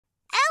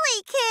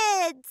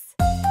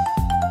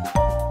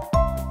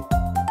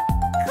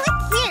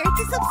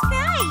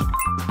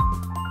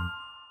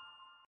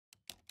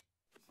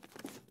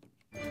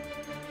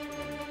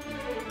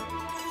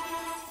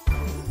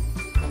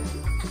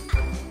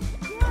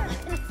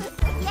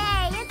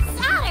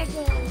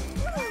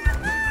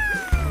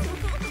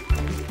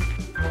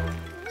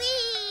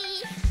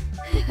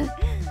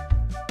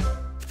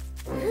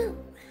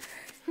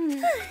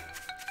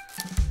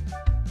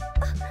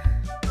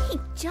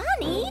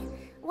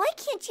Why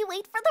can't you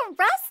wait for the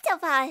rest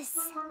of us?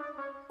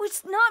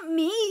 It's not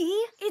me.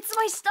 It's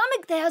my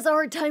stomach that has a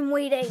hard time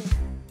waiting.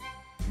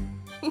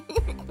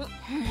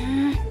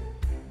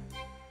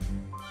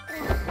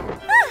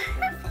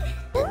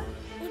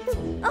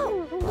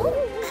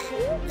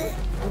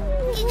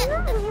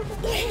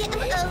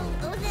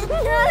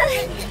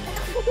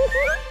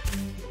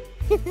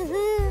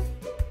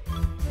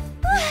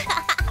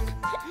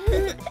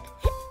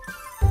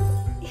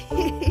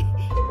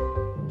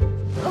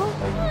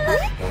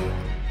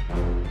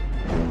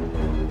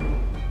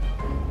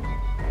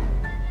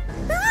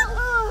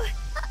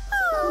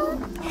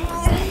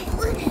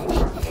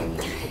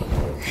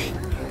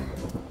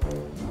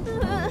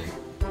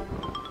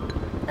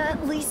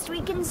 At least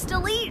we can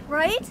still eat,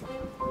 right?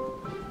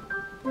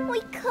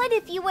 We could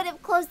if you would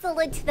have closed the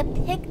lid to the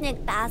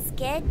picnic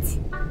basket.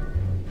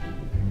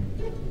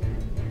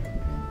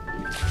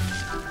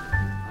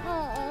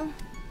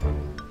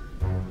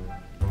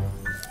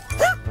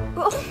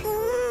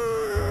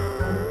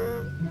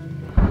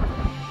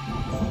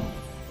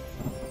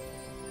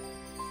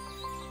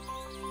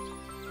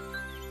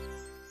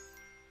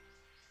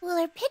 Well,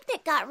 our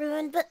picnic got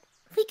ruined, but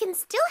we can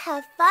still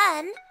have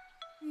fun.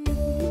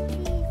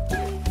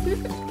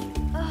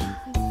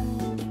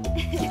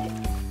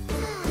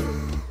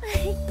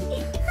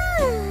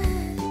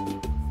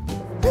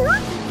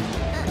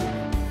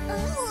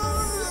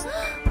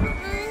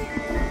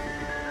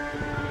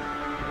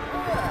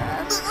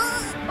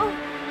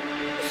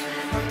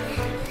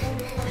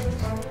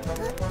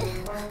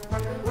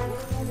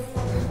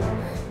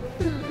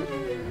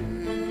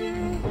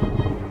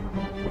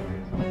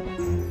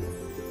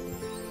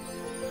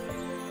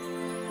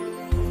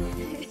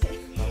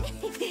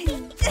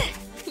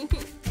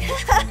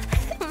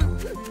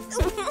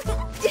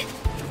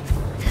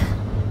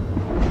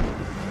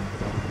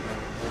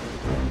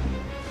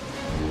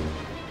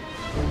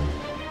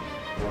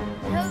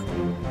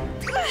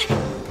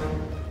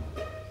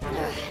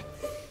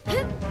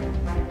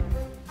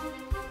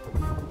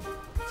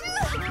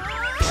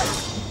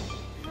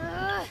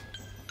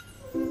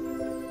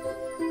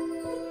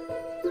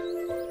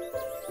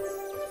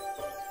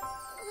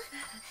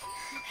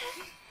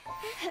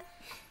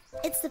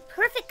 It's the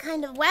perfect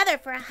kind of weather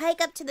for a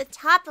hike up to the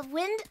top of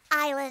Wind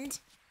Island.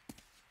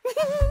 We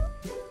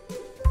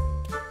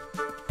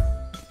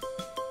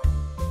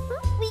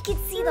can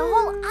see the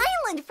whole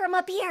island from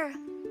up here.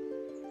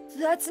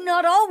 That's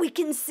not all we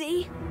can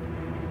see.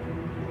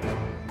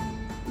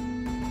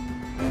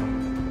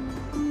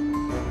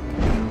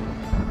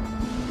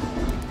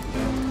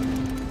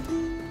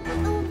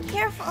 Oh,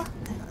 careful.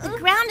 The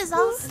ground is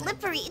all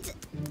slippery.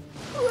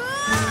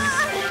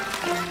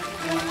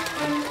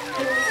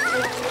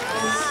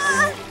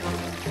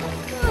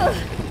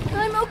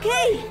 I'm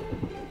okay.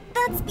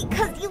 That's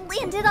because you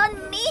landed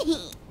on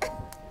me.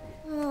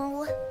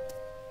 Oh,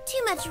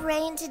 too much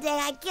rain today.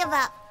 I give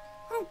up.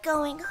 I'm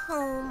going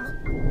home.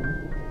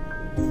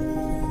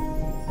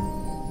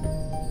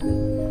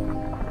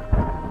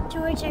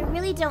 George, I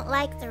really don't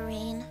like the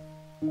rain.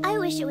 I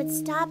wish it would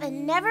stop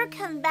and never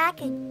come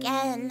back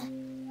again.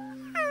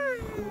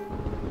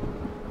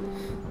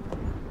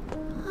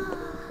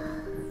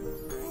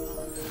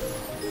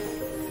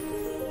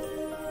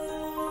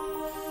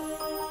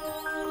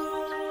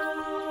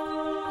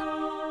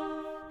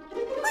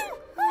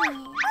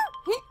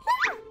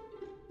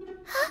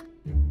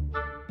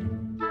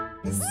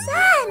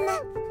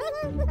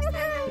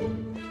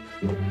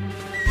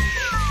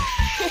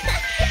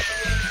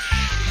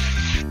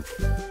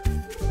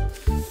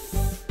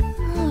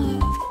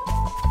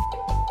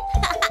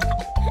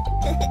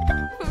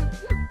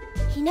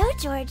 You know,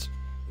 George,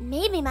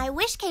 maybe my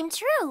wish came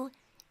true.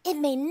 It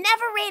may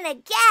never rain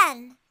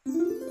again.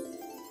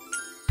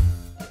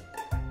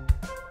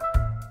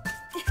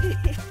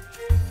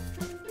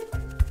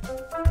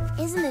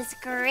 Isn't this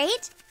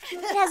great?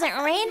 It hasn't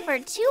rained for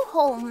 2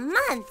 whole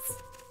months.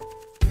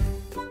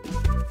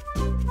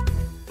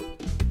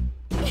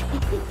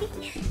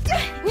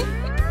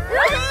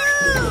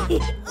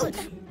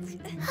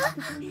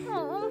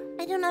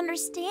 I don't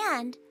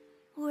understand.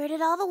 Where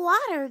did all the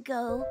water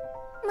go?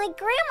 My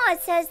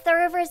grandma says the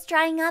river's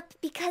drying up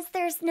because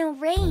there's no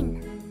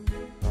rain.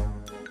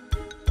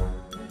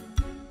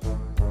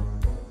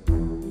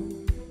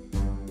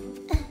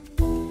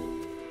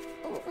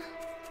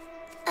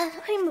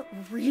 I'm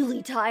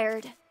really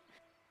tired.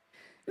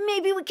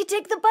 Maybe we could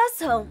take the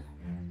bus home.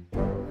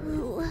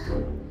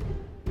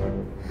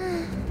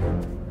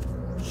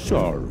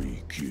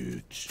 Sorry,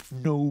 kids.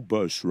 No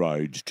bus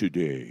rides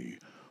today.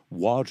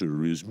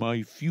 Water is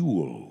my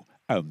fuel,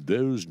 and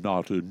there's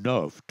not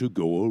enough to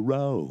go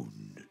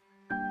around.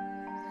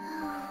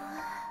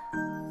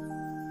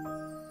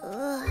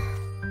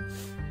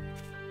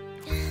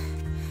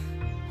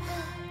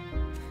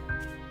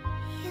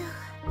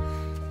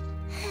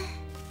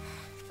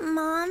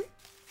 Mom,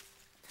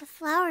 the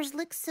flowers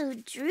look so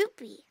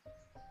droopy.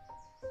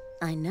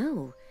 I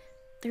know.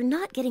 They're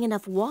not getting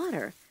enough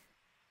water.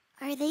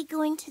 Are they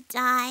going to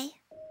die?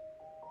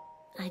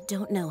 I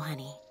don't know,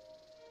 honey.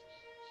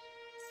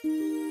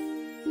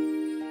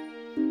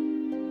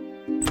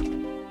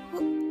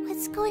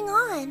 What's going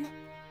on?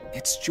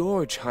 It's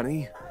George,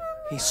 honey.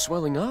 He's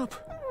swelling up.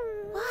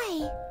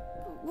 Why?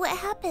 What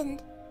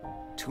happened?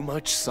 Too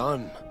much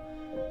sun.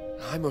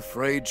 I'm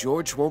afraid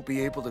George won't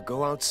be able to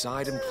go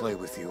outside and play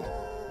with you.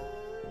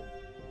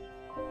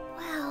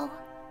 Wow.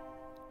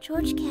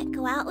 George can't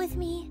go out with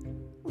me.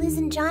 Liz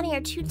and Johnny are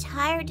too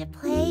tired to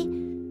play.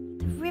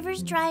 The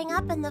river's drying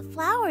up and the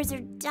flowers are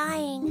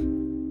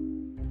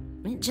dying.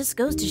 It just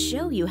goes to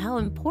show you how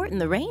important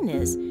the rain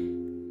is.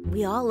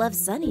 We all love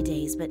sunny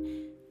days, but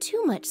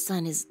too much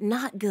sun is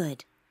not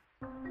good.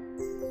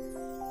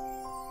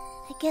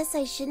 I guess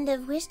I shouldn't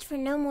have wished for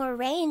no more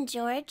rain,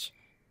 George.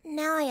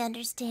 Now I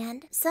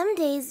understand. Some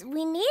days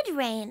we need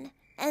rain,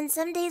 and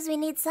some days we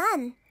need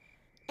sun.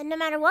 And no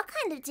matter what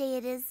kind of day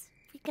it is,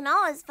 we can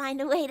always find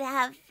a way to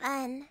have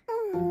fun.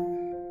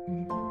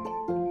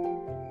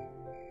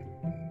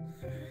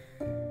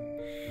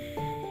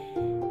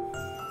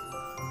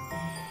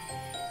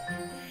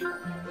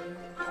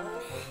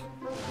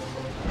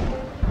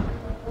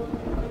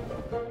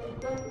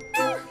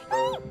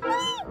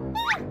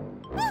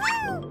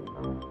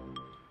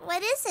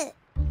 What is it?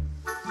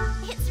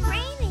 It's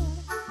raining.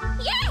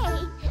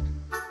 Yay!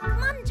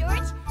 Come on,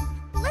 George.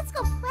 Let's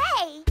go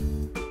play.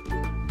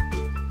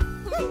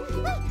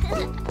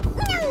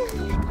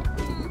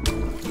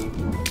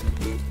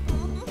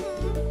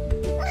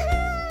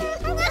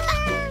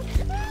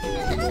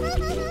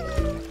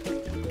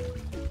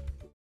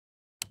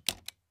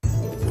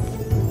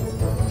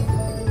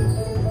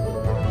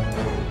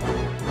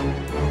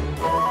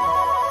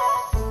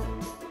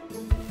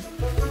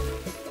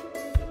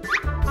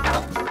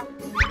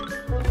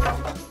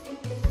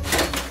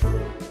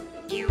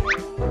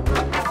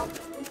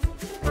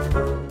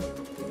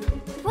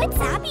 What's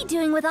Abby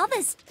doing with all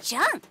this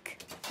junk?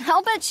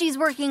 I'll bet she's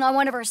working on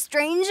one of her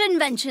strange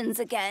inventions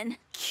again.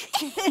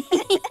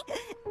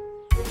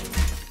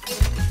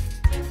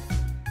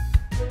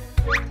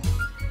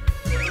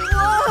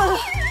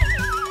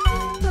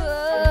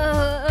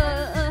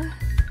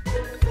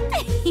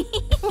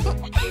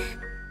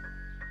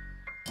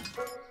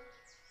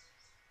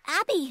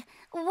 Abby,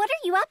 what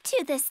are you up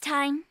to this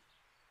time?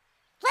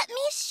 Let me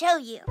show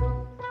you.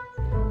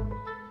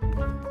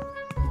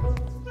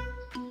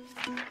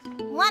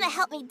 Want to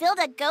help me build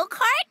a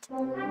go-kart?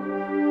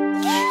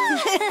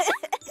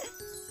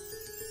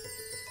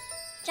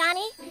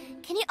 Johnny,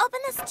 can you open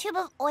this tube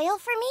of oil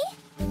for me?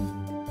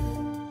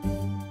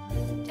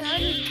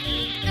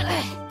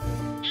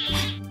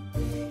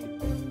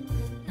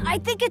 I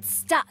think it's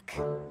stuck.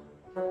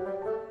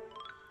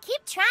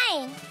 Keep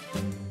trying.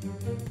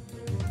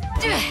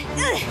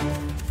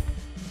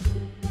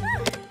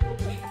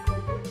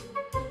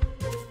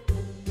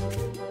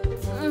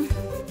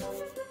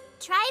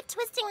 Try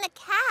twisting the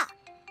cap.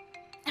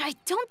 I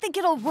don't think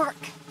it'll work.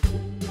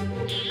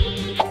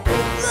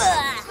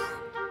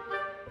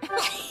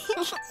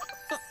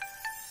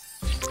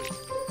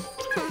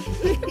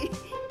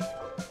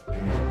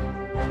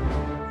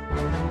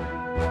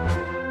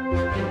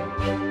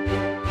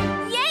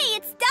 Yay,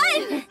 it's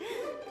done!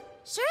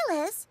 Sure,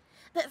 Liz.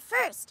 But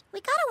first,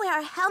 we gotta wear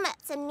our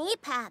helmets and knee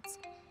pads.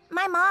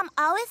 My mom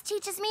always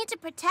teaches me to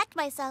protect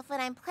myself when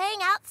I'm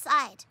playing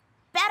outside.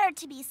 Better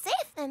to be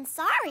safe than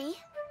sorry.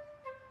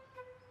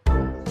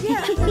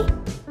 Yeah.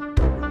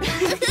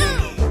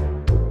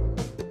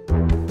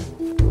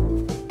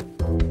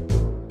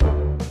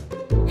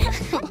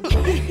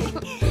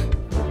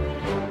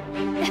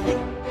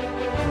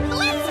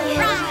 Let's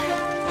ride!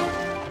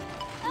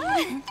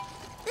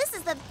 This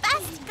is the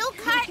best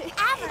go-kart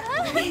ever!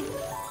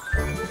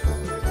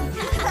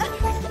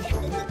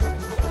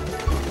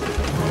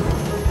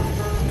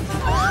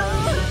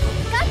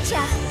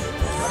 Gotcha!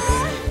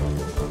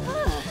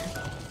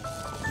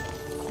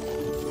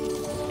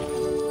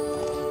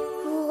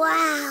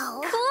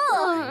 Wow!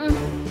 Cool!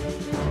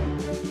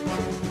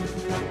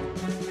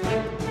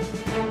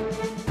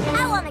 I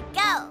wanna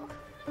go!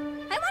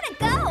 I wanna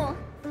go!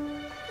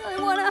 I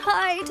wanna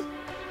hide.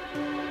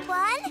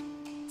 1,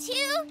 2,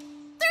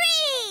 3!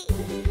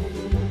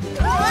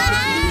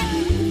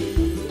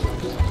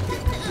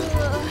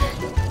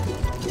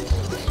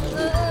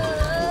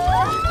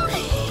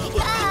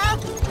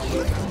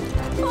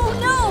 Oh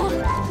no!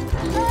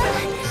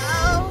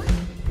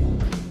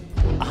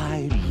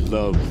 I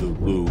love the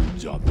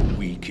roads on the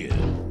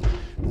weekend.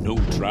 No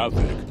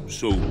traffic,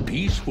 so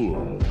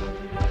peaceful.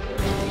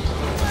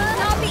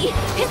 Abby,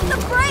 hit the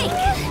brake!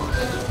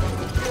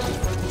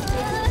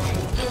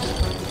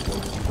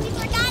 We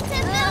forgot to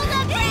build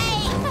the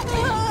brake!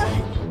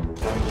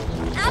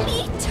 Abby,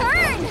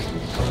 turn!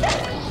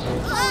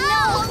 Oh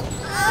no!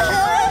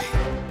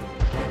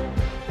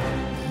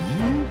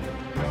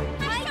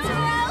 Hi,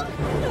 Taro!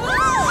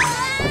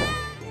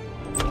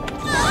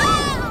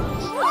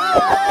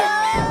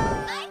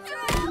 Hi,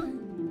 Taro!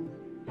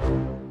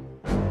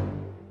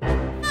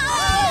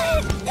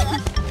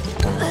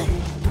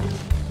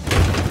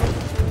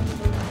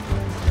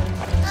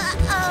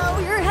 Uh-oh!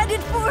 We're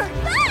headed for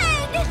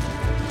Fun!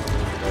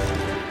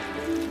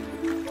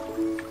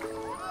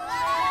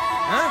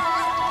 Huh?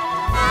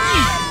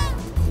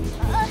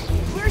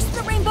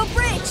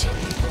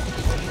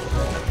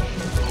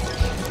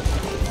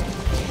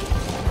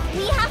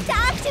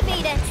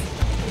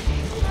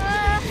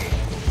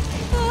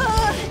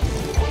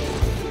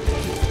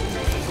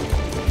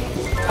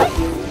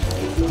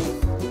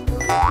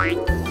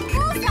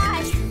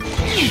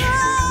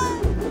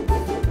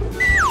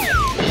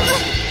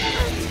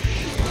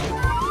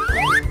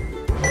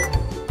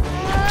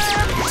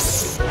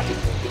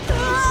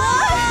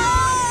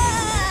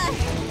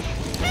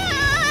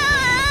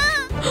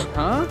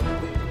 Huh?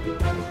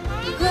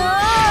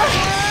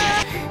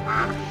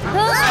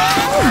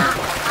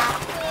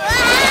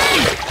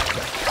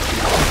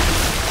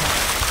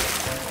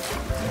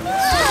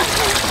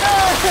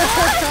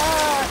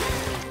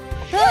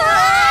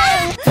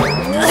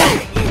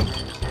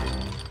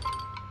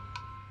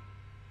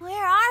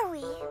 Where are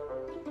we?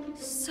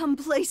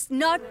 Someplace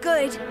not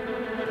good.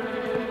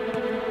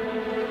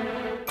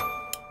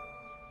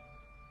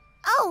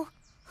 Oh,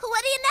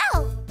 what do you know?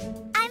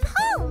 I'm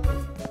home.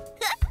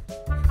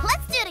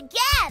 Let's do it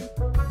again.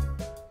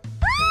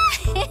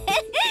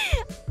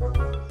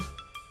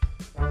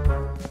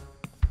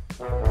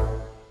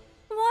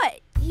 What?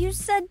 You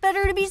said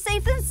better to be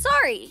safe than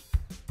sorry.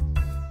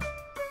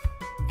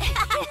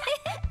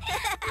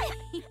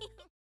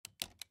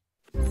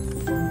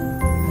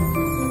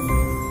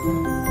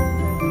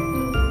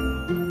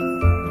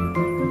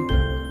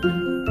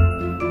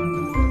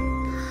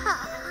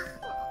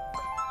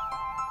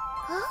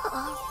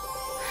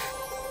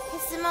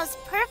 It's the most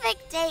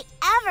perfect day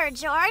ever,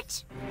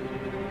 George.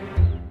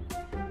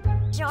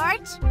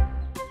 George?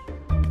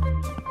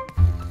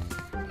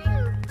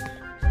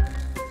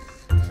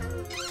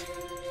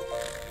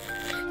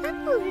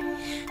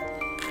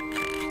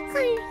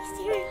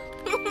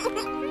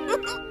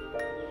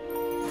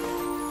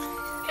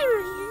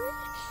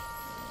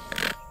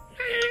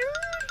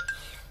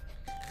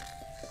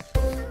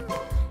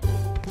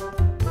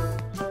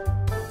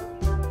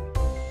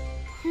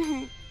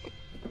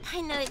 I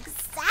know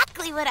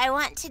exactly what I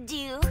want to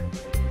do.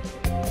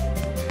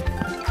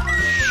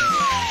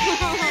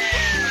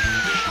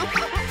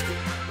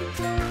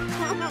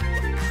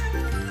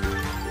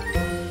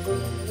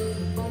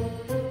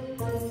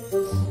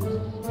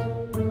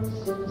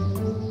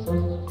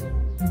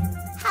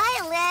 Hi,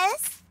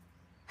 Liz.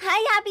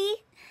 Hi,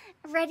 Abby.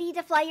 Ready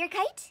to fly your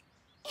kite?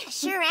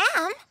 Sure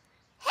am.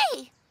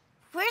 Hey,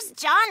 where's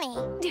Johnny?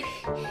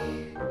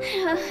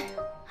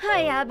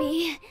 Hi,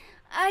 Abby.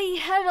 I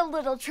had a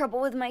little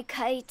trouble with my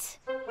kite.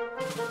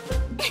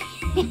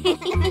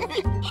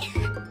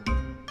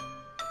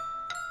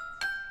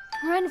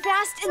 Run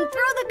fast and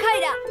throw the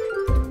kite up.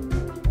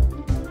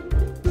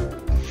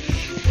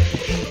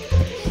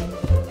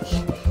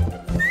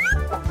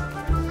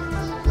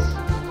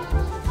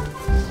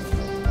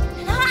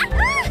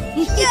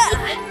 Yeah!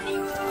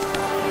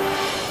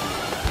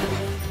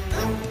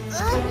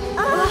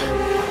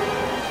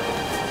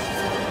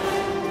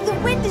 The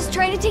wind is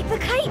trying to take the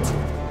kite.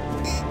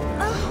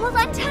 Hold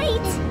on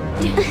tight.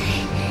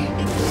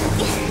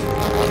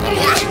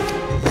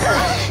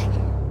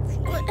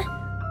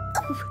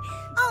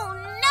 Oh,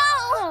 no!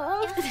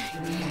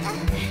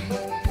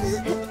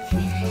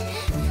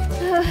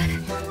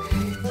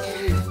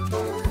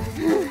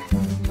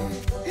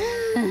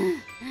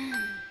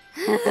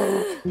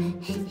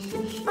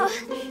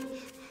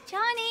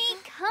 Johnny,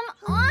 come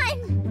on.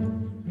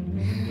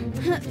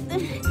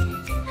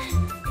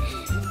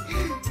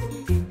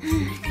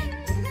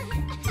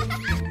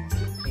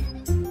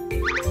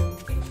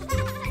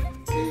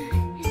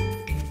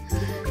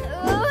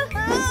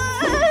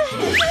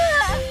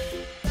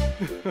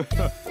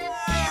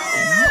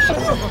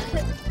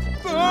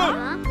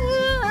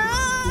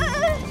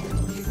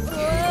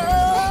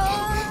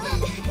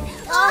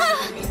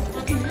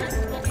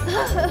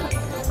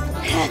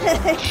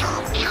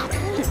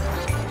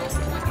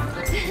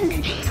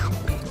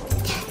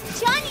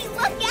 Johnny,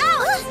 look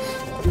out!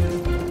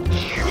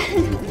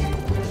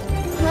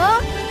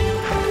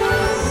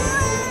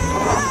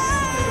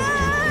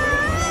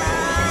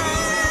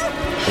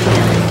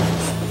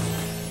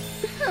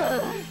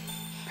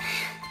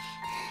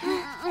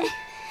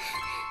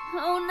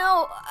 Oh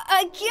no,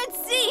 I can't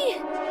see.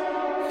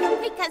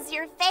 Because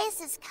your face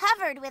is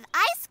covered with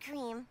ice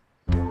cream.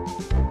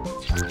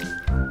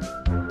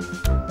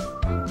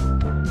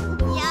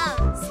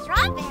 Yum,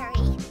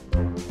 strawberry.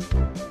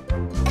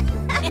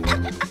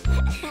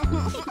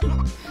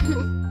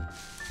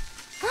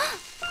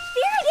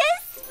 There it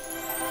is!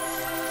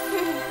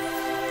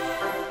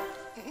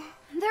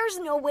 There's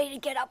no way to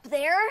get up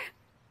there.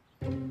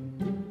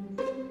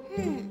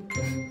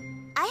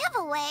 I have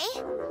a way.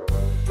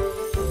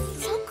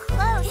 So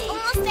close,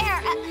 almost there.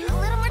 A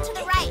little more to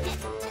the right.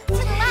 To the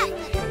left.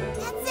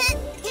 That's it.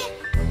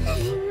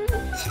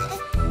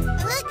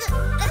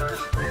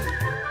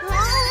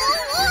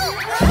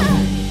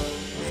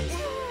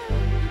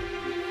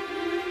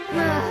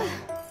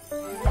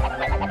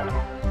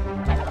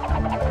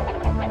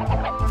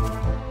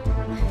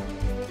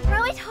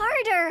 Throw it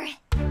harder.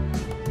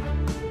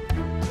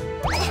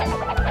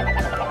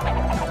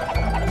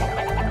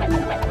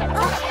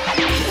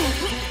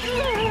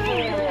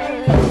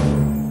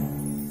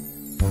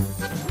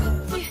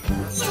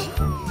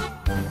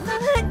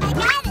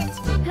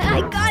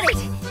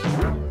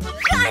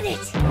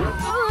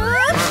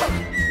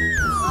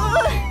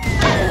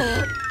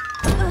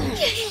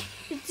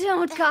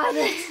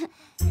 Stop it!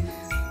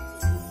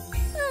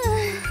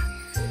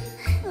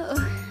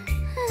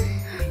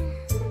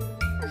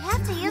 We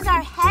have to use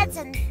our heads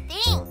and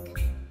think.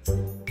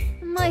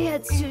 My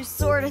head's too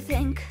sore to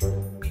think.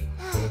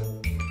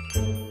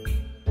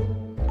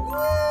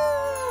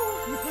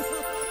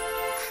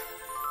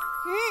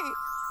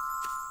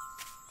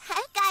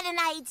 I've got an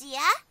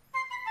idea.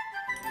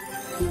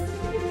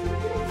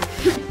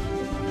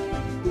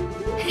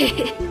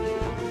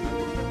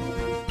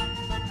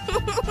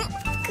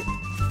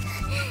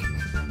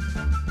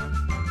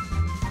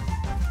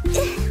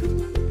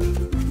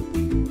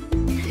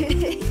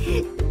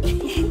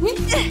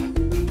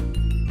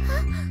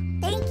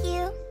 Thank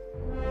you.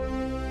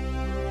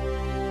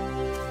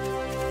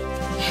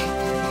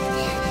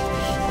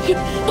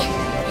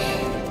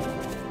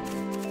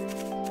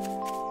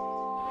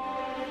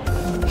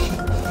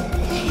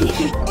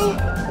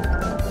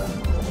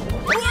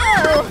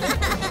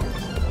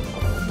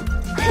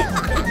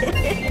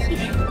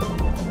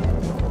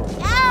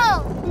 Go!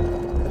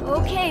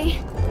 Okay.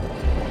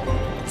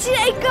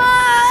 Take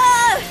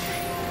off!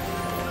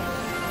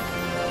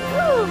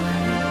 Whew.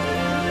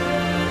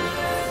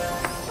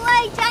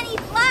 Fly, Johnny,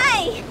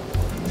 fly!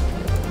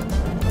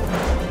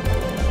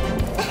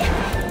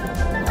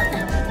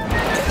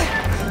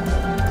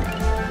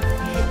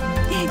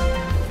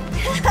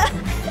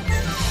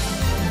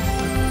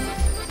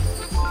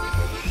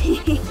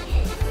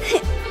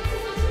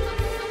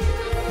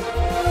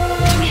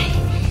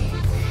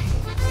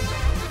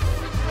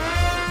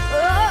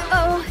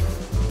 Uh-oh.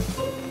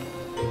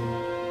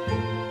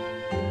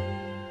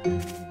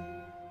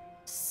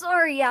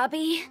 Sorry,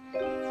 Abby.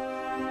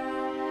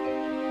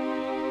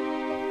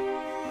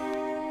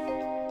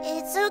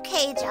 It's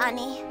okay,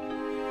 Johnny.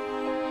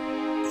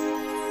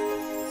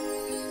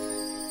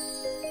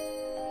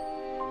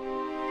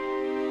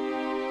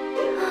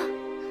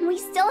 We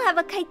still have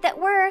a kite that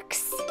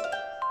works.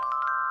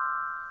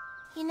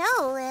 You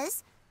know,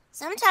 Liz,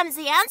 sometimes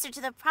the answer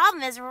to the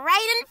problem is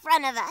right in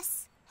front of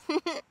us.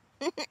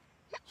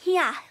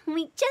 Yeah,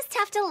 we just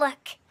have to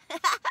look.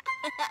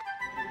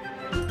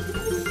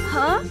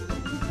 Huh?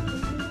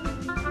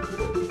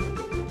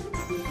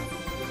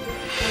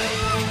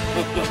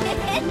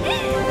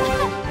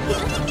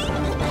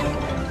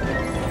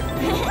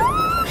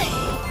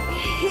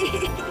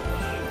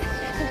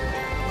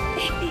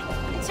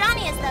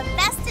 Johnny is the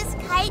bestest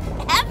kite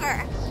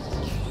ever.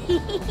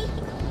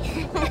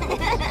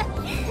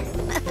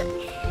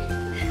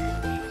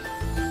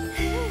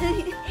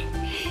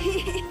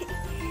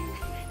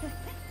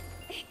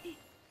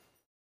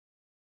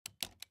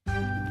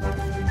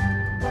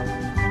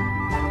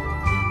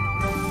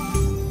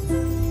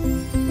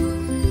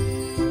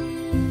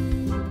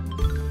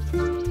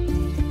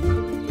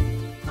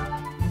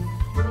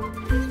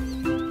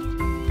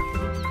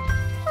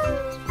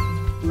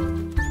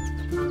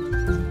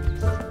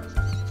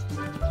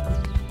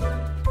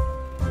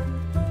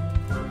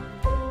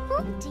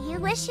 Do you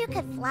wish you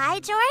could fly,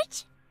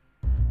 George?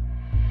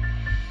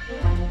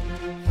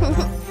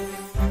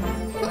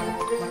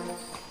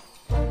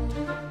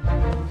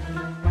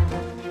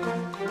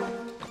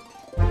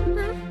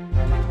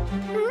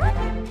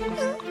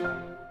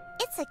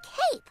 It's a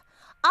cape.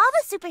 All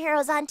the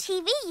superheroes on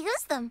TV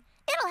use them.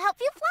 It'll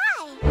help you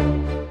fly.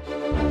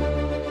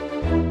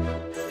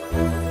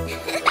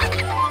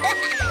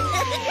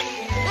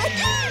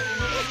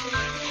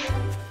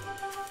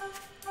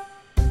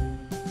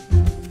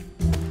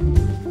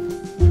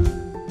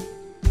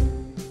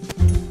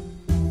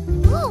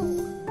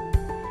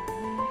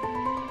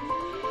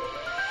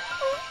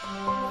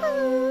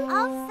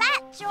 All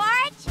set,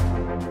 George.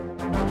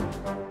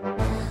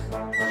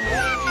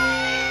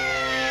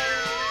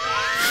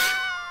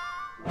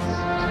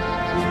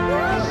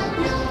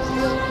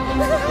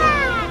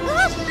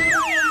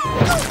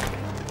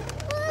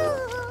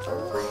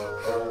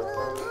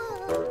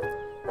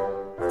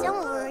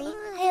 Don't worry,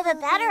 I have a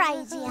better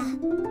idea.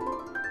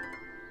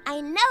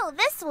 I know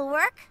this will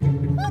work. I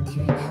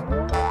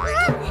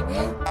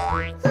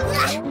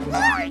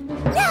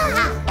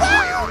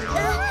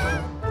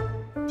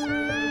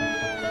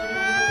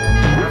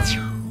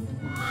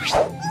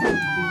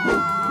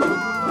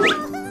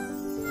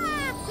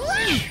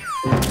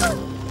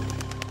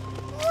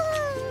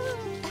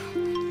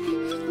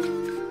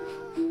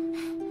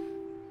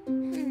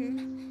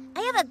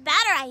have a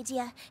better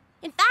idea.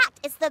 In fact,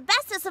 it's the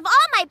bestest of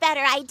all my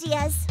better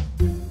ideas.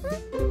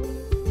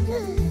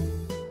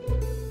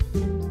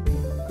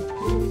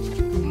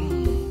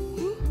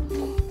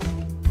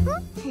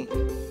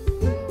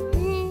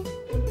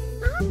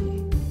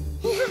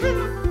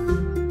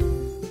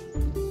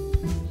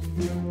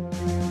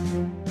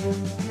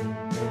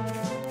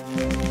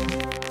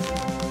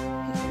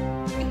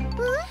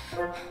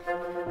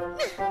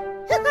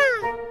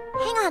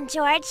 Hang on,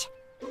 George.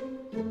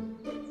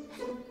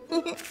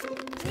 3, 2,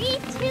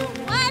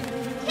 1,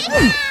 take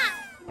off!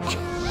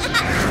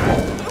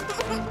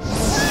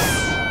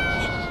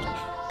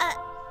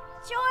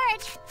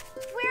 George,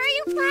 where are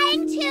you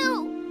flying to?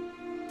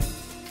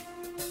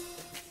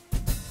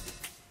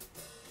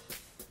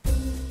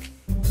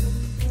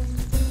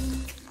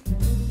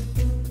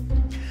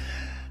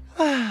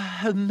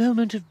 A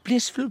moment of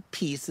blissful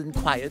peace and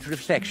quiet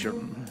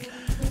reflection.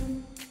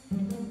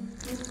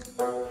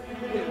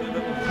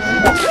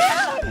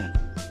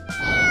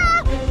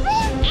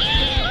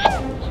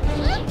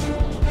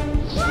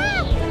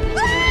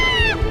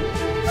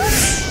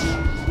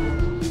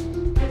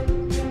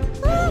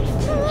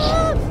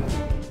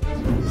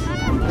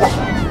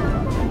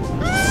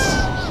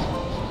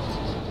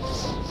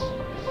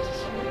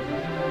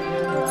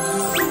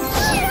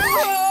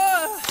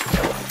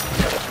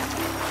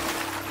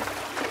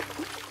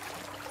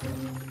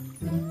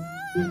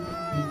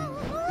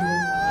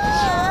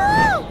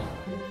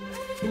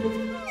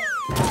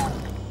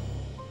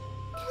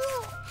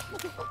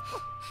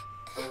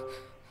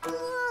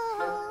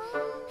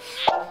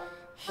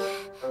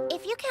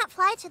 If you can't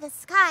fly to the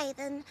sky,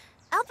 then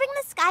I'll bring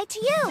the sky to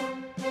you.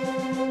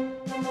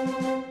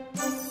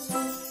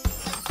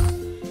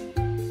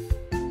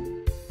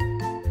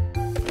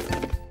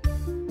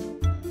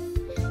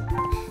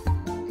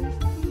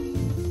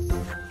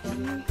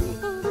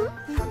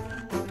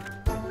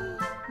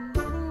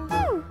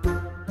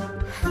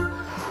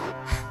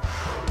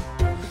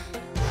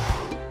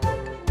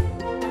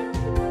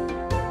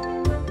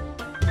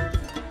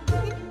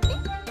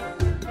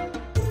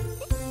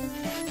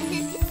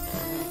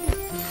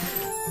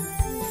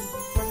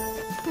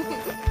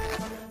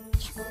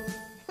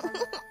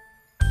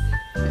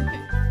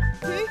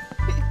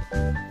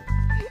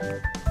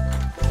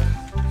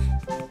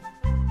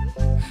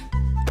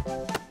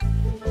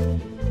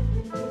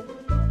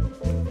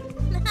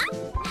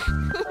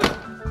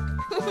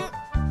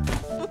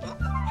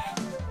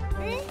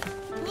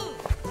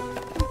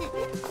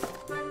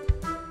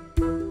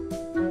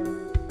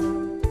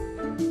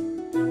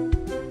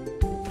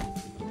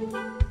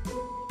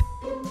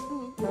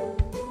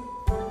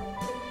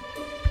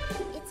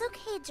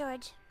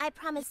 George. I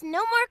promise no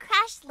more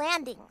crash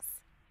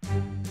landings.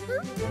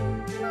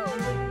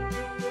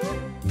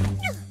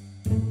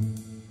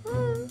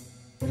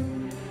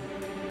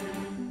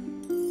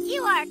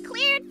 You are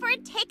cleared for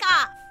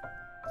takeoff.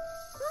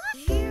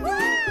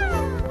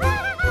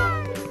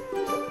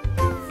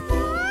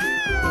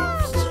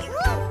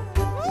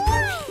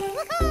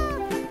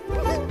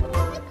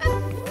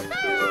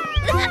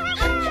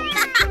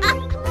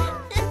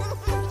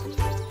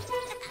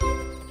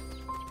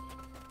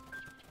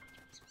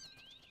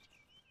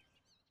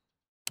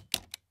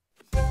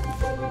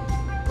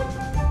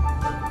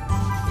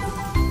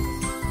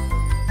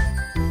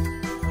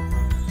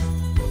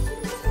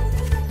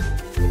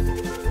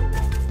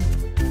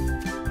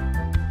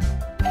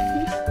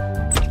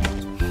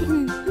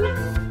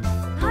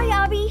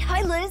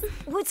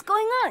 What's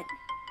going on?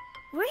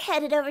 We're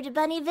headed over to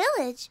Bunny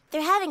Village.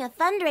 They're having a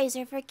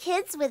fundraiser for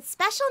kids with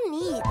special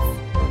needs.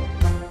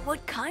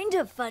 What kind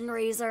of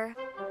fundraiser?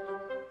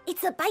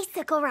 It's a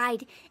bicycle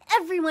ride.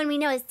 Everyone we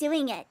know is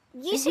doing it.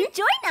 You should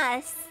join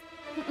us.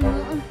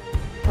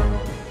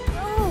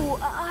 Oh,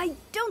 I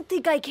don't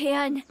think I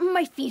can.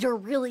 My feet are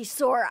really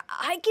sore.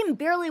 I can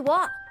barely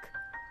walk.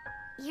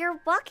 You're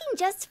walking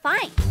just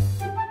fine.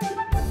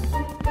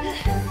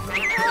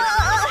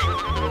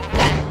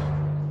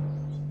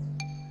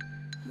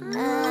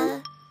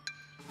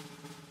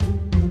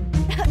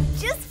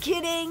 Just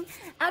kidding.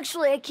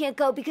 Actually, I can't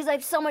go because I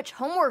have so much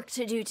homework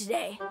to do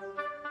today.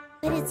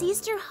 But it's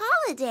Easter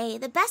holiday,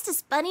 the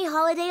bestest bunny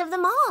holiday of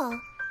them all.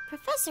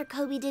 Professor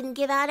Kobe didn't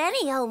give out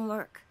any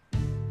homework.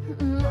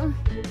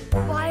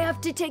 Well, I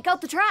have to take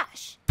out the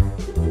trash.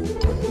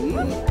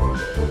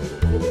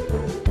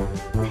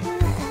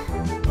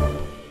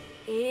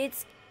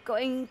 It's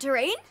going to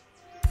rain?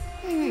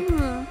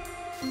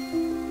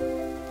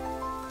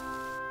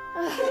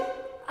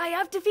 I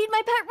have to feed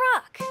my pet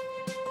rock.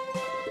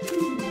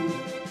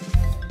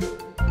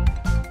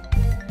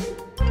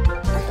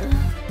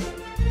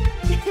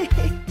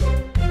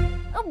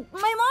 Oh,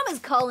 my mom is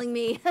calling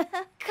me.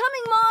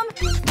 Coming, Mom.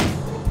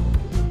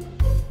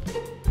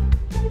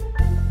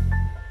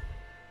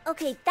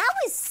 Okay, that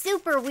was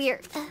super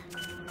weird.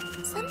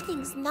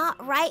 Something's not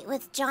right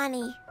with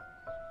Johnny.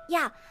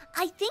 Yeah,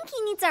 I think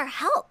he needs our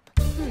help.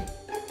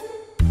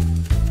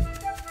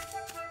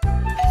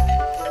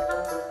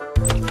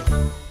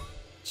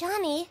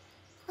 Johnny,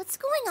 what's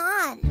going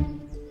on?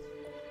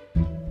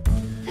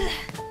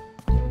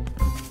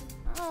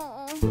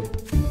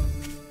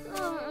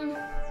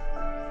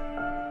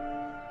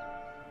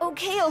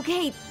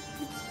 Okay.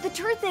 The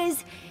truth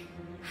is,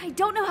 I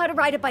don't know how to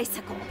ride a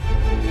bicycle.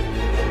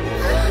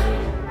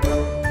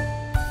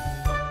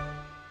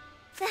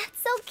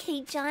 That's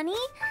okay, Johnny.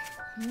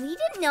 We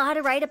didn't know how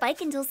to ride a bike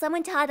until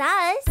someone taught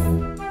us.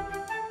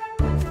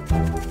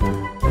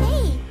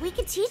 Hey, we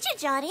could teach you,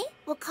 Johnny.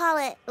 We'll call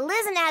it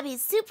Liz and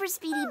Abby's Super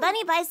Speedy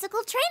Bunny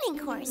Bicycle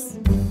Training Course.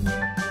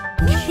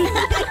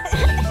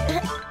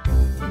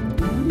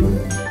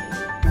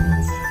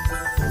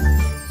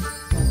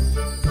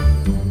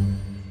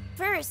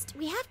 First,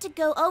 we have to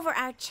go over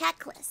our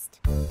checklist.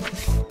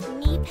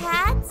 Knee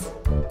pads?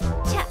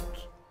 Check.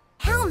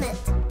 Helmet?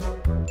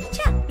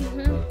 Check.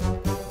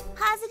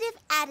 Positive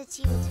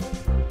attitude.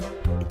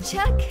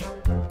 Check.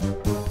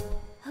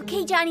 Okay,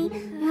 Okay, Johnny.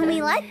 When we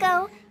let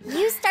go,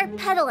 you start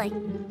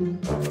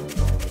pedaling.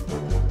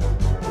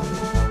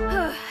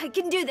 I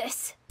can do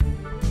this.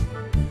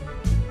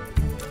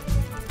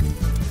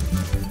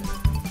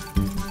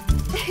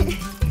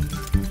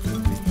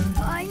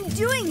 I'm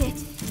doing it.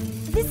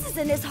 This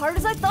isn't as hard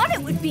as I thought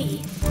it would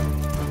be.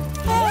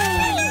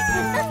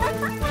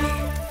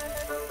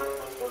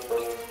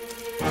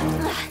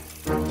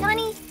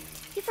 Johnny,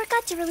 you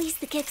forgot to release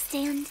the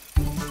kickstand.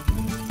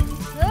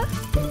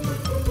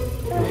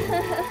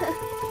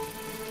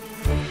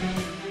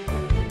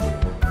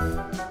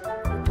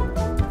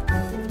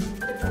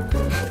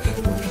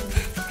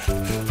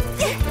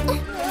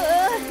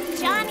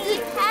 Johnny,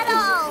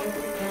 pedal!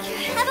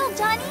 Pedal,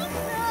 Johnny!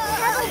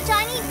 Pedal,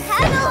 Johnny,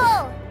 pedal!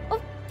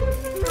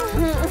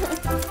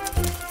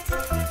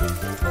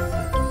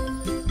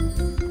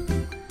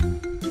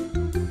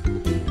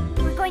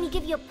 We're going to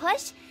give you a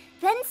push,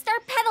 then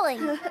start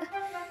pedaling.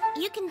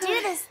 You can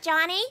do this,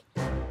 Johnny.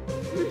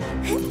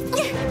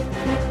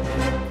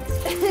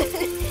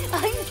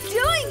 I'm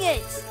doing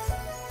it!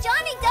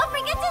 Johnny, don't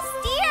forget to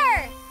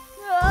steer!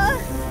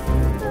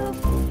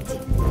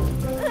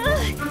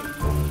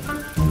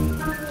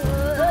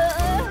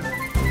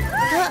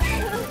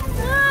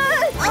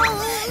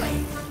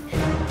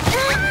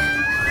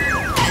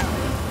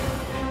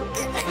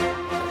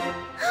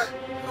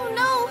 Oh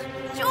no,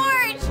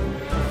 George!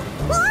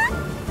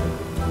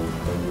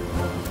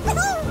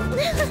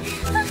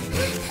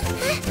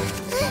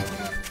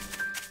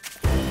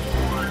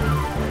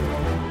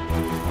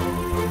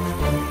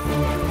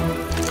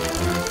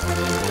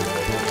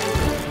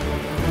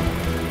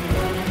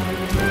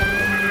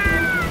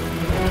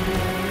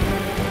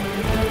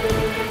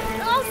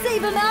 I'll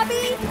save him,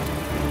 Abby!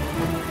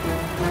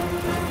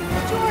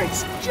 George,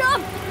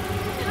 jump!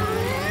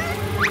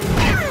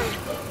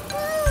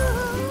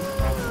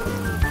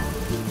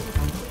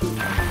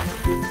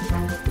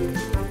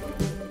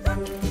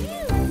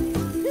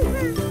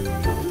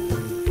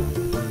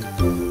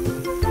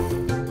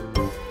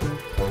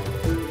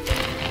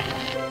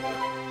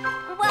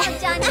 Well,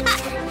 Johnny,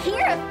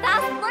 You're a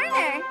fast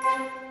learner!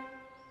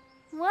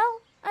 Well,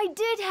 I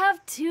did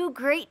have 2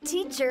 great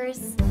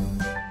teachers.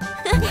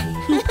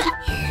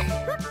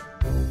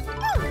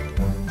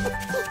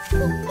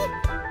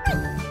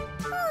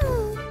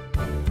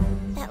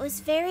 that was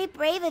very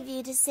brave of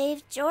you to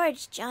save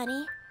George,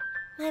 Johnny.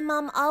 My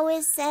mom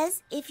always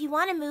says if you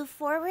want to move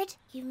forward,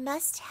 you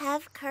must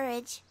have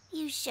courage.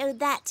 You showed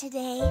that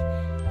today.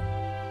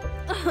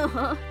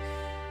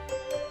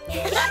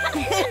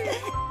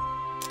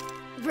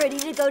 Ready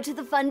to go to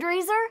the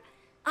fundraiser?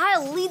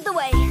 I'll lead the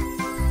way.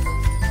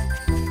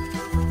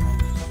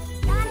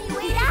 Johnny,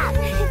 wait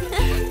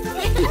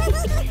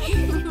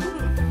up!